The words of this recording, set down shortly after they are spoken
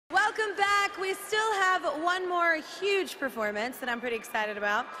Welcome back. We still have one more huge performance that I'm pretty excited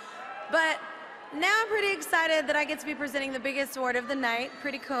about. But now I'm pretty excited that I get to be presenting the biggest award of the night.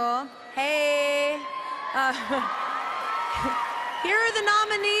 Pretty cool. Hey. Here are the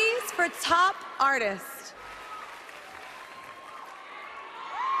nominees for Top Artist.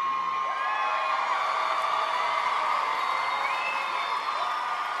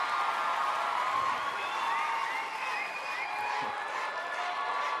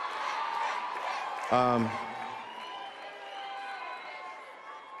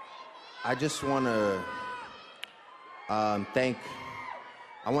 I just want to thank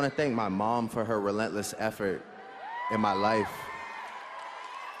my mom for her relentless effort in my life,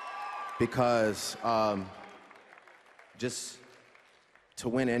 because just to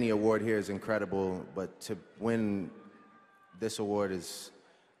win any award here is incredible, but to win this award is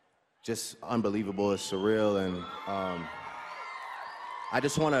just unbelievable. It's surreal, and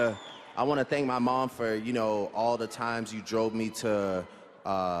I want to thank my mom for, you know, all the times you drove me to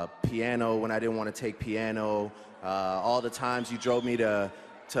piano when I didn't want to take piano, all the times you drove me to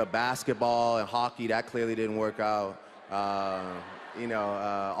basketball and hockey, that clearly didn't work out. You know,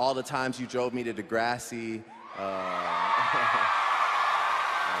 all the times you drove me to Degrassi.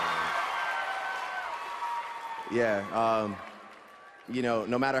 You know,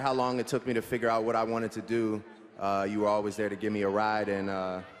 no matter how long it took me to figure out what I wanted to do, you were always there to give me a ride,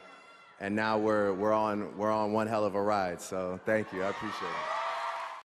 and now we're on one hell of a ride. So thank you, I appreciate it.